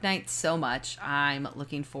long work nights so much. I'm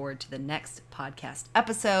looking forward to the next podcast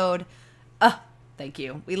episode." Thank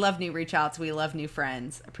you. We love new reach outs. We love new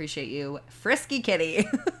friends. Appreciate you, Frisky Kitty.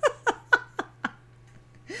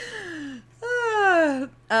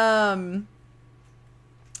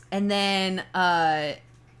 And then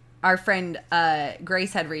our friend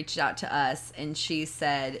Grace had reached out to us, and she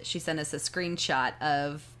said she sent us a screenshot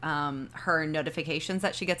of her notifications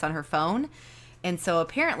that she gets on her phone. And so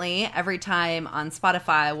apparently every time on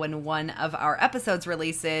Spotify when one of our episodes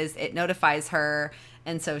releases, it notifies her.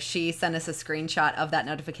 And so she sent us a screenshot of that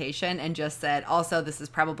notification and just said, also, this is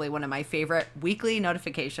probably one of my favorite weekly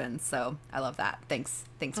notifications. So I love that. Thanks,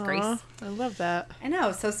 Grace. Aw, I love that. I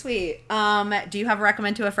know, so sweet. Do you have a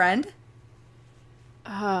recommend to a friend?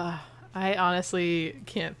 I honestly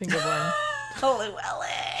can't think of one. Holy Willy.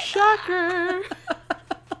 Shocker.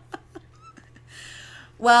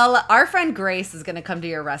 Well, our friend Grace is going to come to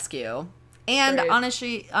your rescue. And Great.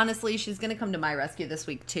 honestly, she's going to come to my rescue this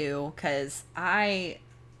week too, because I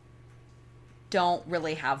don't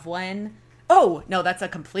really have one. Oh, no, that's a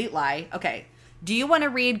complete lie. Okay. Do you want to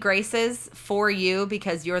read Grace's for you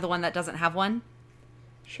because you're the one that doesn't have one?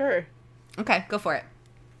 Sure. Okay, go for it.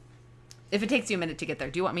 If it takes you a minute to get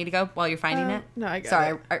there, do you want me to go while you're finding it? No, I got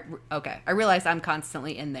Sorry, it. Okay. I realize I'm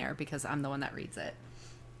constantly in there because I'm the one that reads it.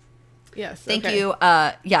 Yes. Thank okay. you.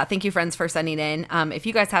 Thank you, friends, for sending in. If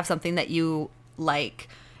you guys have something that you like,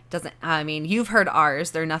 you've heard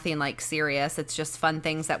ours. They're nothing like serious. It's just fun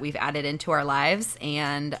things that we've added into our lives.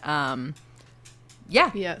 And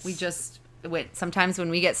Yes. we just sometimes when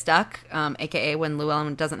we get stuck, aka when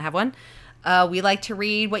Llewellyn doesn't have one, we like to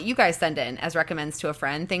read what you guys send in as recommends to a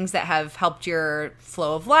friend. Things that have helped your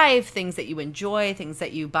flow of life, things that you enjoy, things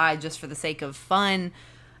that you buy just for the sake of fun.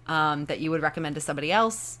 That you would recommend to somebody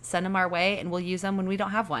else, send them our way and we'll use them when we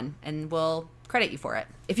don't have one and we'll credit you for it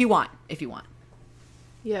if you want.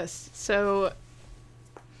 Yes. So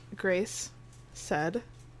Grace said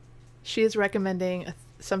she is recommending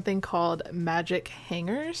something called Magic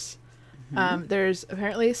Hangers. There's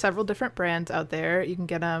apparently several different brands out there. You can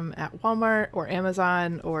get them at Walmart or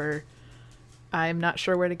Amazon, or I'm not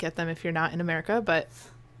sure where to get them if you're not in America, but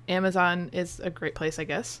Amazon is a great place, I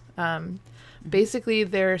guess. Basically,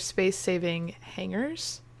 they're space-saving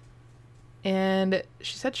hangers. And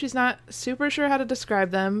she said she's not super sure how to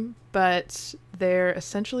describe them, but they're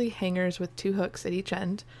essentially hangers with 2 hooks at each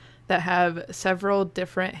end that have several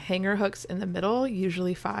different hanger hooks in the middle,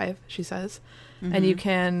 usually 5, she says. Mm-hmm. And you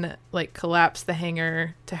can collapse the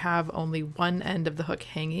hanger to have only one end of the hook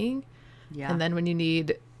hanging. Yeah. And then when you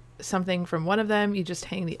need something from one of them, you just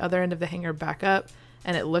hang the other end of the hanger back up,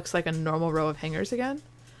 and it looks like a normal row of hangers again.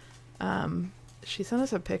 She sent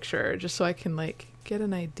us a picture just so I can get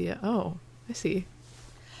an idea. Oh, I see.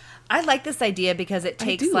 I like this idea because it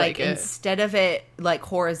takes instead of it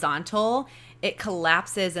horizontal, it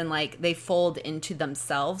collapses and they fold into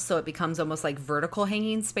themselves, so it becomes almost like vertical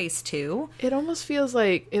hanging space too. It almost feels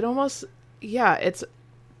it's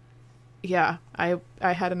Yeah, I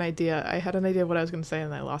had an idea. I had an idea of what I was going to say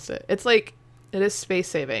and I lost it. It's like it is space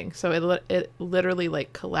saving, so it literally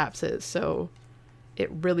like collapses. So it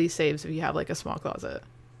really saves if you have like a small closet.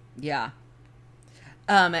 Yeah.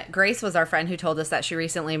 Grace was our friend who told us that she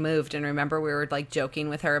recently moved, and remember we were like joking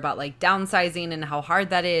with her about like downsizing and how hard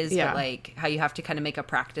that is, Yeah. but like how you have to kind of make a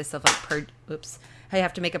practice of like how you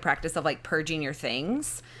have to make a practice of like purging your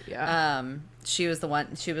things. Yeah. She was the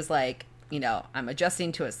one. She was like, you know, I'm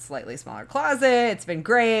adjusting to a slightly smaller closet. It's been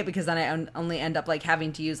great because then I only end up like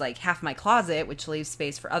having to use like half my closet, which leaves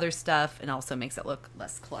space for other stuff and also makes it look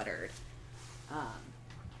less cluttered.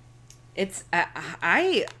 It's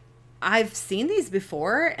I've seen these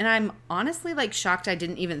before, and I'm honestly like shocked I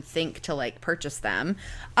didn't even think to like purchase them.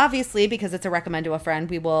 Obviously, because it's a recommend to a friend,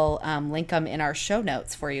 we will link them in our show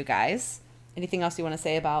notes for you guys. Anything else you want to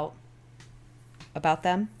say about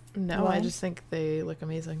them? No, I just think they look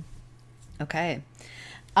amazing. Okay.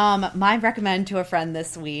 My recommend to a friend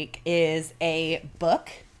this week is a book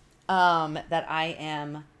that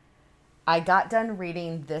I got done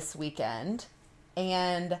reading this weekend,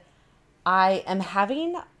 and I am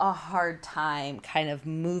having a hard time kind of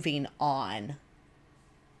moving on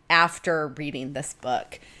after reading this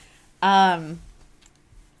book. I'll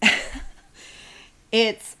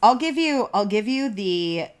give you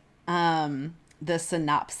the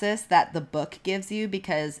synopsis that the book gives you,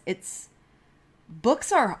 because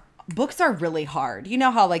books are really hard. You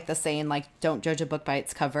know how like the saying like don't judge a book by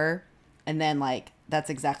its cover, and then like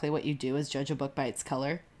that's exactly what you do, is judge a book by its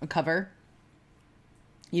cover.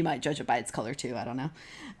 You might judge it by its color too. I don't know.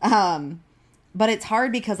 But it's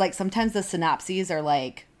hard because like sometimes the synopses are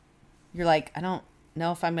like, you're like, I don't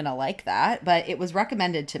know if I'm going to like that, but it was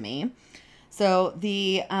recommended to me. So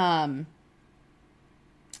the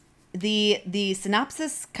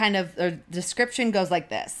synopsis kind of, or description goes like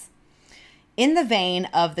this. In the vein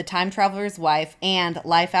of The Time Traveler's Wife and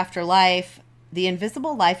Life After Life, The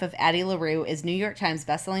Invisible Life of Addie LaRue is New York Times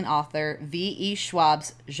bestselling author V.E.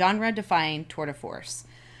 Schwab's genre-defying tour de force.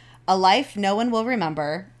 A life no one will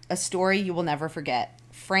remember, a story you will never forget.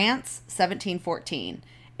 France, 1714.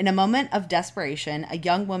 In a moment of desperation, a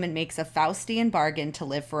young woman makes a Faustian bargain to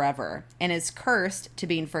live forever, and is cursed to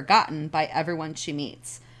being forgotten by everyone she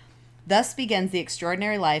meets. Thus begins the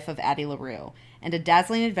extraordinary life of Addie LaRue, and a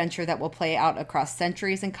dazzling adventure that will play out across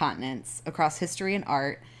centuries and continents, across history and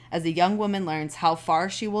art, as the young woman learns how far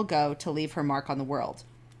she will go to leave her mark on the world.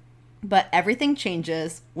 But everything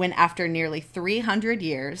changes when, after nearly 300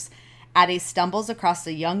 years, Addie stumbles across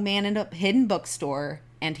a young man in a hidden bookstore,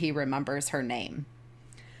 and he remembers her name.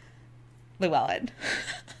 Llewellyn.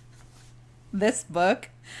 This book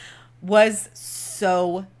was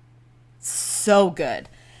so good.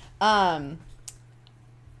 I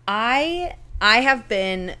have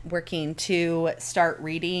been working to start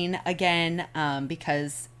reading again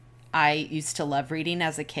because I used to love reading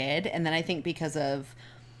as a kid, and then I think because of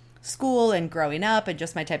school and growing up and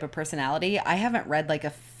just my type of personality, I haven't read like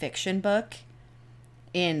a fiction book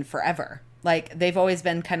in forever. Like they've always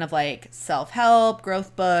been kind of like self-help,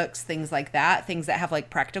 growth books, things like that, things that have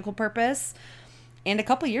like practical purpose. And a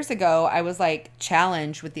couple years ago, I was like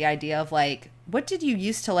challenged with the idea of like, what did you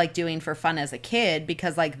used to like doing for fun as a kid?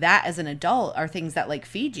 Because like that as an adult are things that like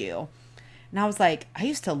feed you. And I was like, I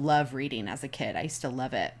used to love reading as a kid. I used to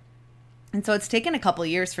love it. And so it's taken a couple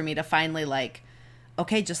years for me to finally like,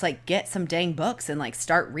 okay, just like get some dang books and like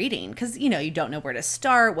start reading. Cause you know, you don't know where to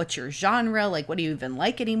start. What's your genre? Like, what do you even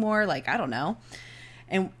like anymore? Like, I don't know.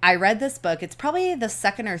 And I read this book. It's probably the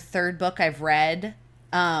second or third book I've read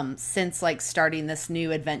since like starting this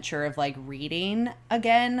new adventure of like reading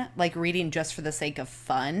again, like reading just for the sake of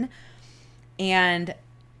fun. And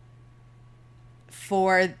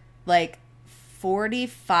for like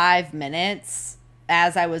 45 minutes,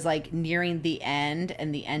 as I was like nearing the end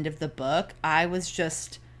and the end of the book, I was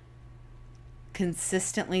just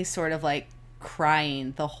consistently sort of like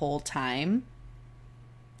crying the whole time,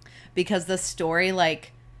 because the story,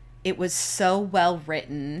 like, it was so well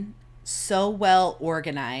written, so well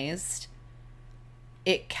organized.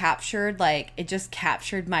 It just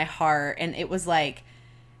captured my heart. And it was like,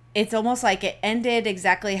 it's almost like it ended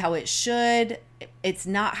exactly how it should. It's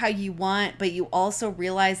not how you want, but you also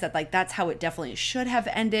realize that like that's how it definitely should have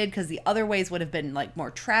ended, because the other ways would have been like more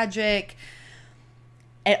tragic.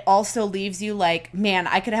 It also leaves you like, man,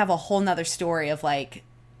 I could have a whole nother story of like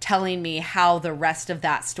telling me how the rest of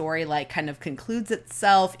that story like kind of concludes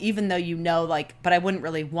itself, even though you know, like, but I wouldn't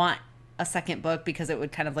really want a second book because it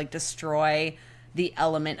would kind of like destroy the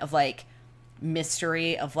element of like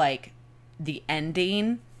mystery of like the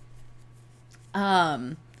ending. But it was so well written, so well organized. It captured my heart. And it was like, it's almost like it ended exactly how it should. And I was like, man, I could have a whole nother story of like telling me how the rest of that story like kind of concludes itself, even though you know, like, but I wouldn't really want a second book because it would kind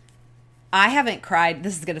of like destroy the element of like mystery of like the ending. I haven't cried.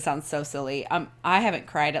 This is gonna sound so silly. I haven't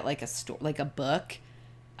cried at like a book,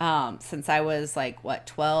 since I was like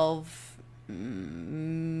 12,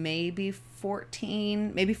 maybe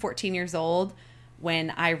 14 years old,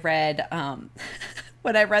 when I read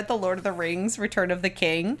The Lord of the Rings: Return of the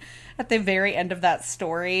King. At the very end of that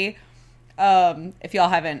story, if y'all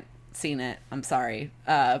haven't seen it, I'm sorry,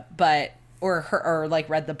 or like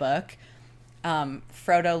read the book.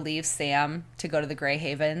 Frodo leaves Sam to go to the Grey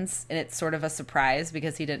Havens, and it's sort of a surprise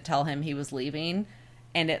because he didn't tell him he was leaving,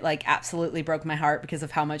 and it like absolutely broke my heart because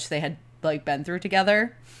of how much they had like been through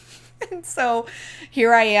together. And so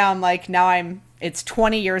here I am, like now it's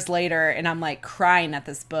 20 years later, and I'm like crying at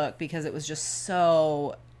this book because it was just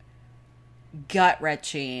so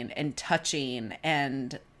gut-wrenching and touching,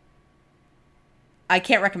 and I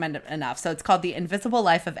can't recommend it enough. So it's called The Invisible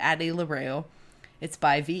Life of Addie LaRue. It's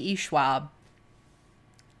by V.E. Schwab.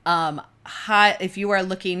 If you are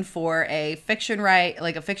looking for a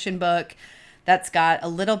fiction book that's got a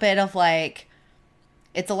little bit of like,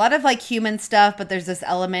 it's a lot of like human stuff, but there's this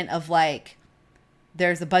element of like,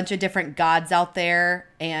 there's a bunch of different gods out there,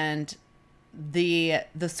 and the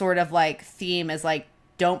sort of like theme is like,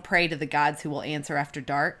 don't pray to the gods who will answer after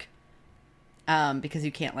dark, because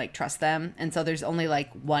you can't like trust them. And so there's only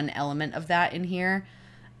like one element of that in here.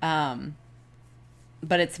 But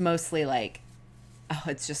it's mostly like, oh,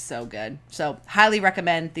 it's just so good. So highly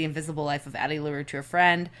recommend The Invisible Life of Addie LaRue to a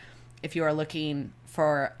friend if you are looking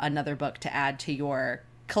for another book to add to your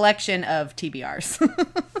collection of TBRs.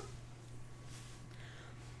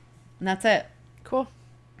 And that's it. Cool.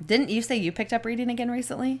 Didn't you say you picked up reading again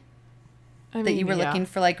recently? That you were looking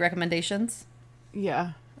for like recommendations?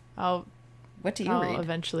 Yeah. What do you read? I'll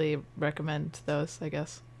eventually recommend those, I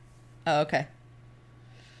guess. Oh, okay.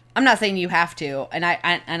 I'm not saying you have to, and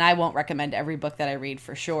I won't recommend every book that I read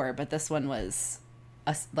for sure, but this one was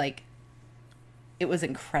it was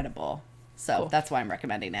incredible. So cool. That's why I'm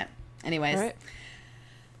recommending it. Anyways. All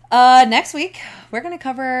right. Next week we're going to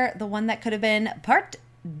cover the one that could have been part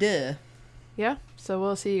 2. Yeah. So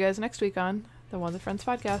we'll see you guys next week on the One with Friends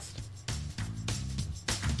podcast.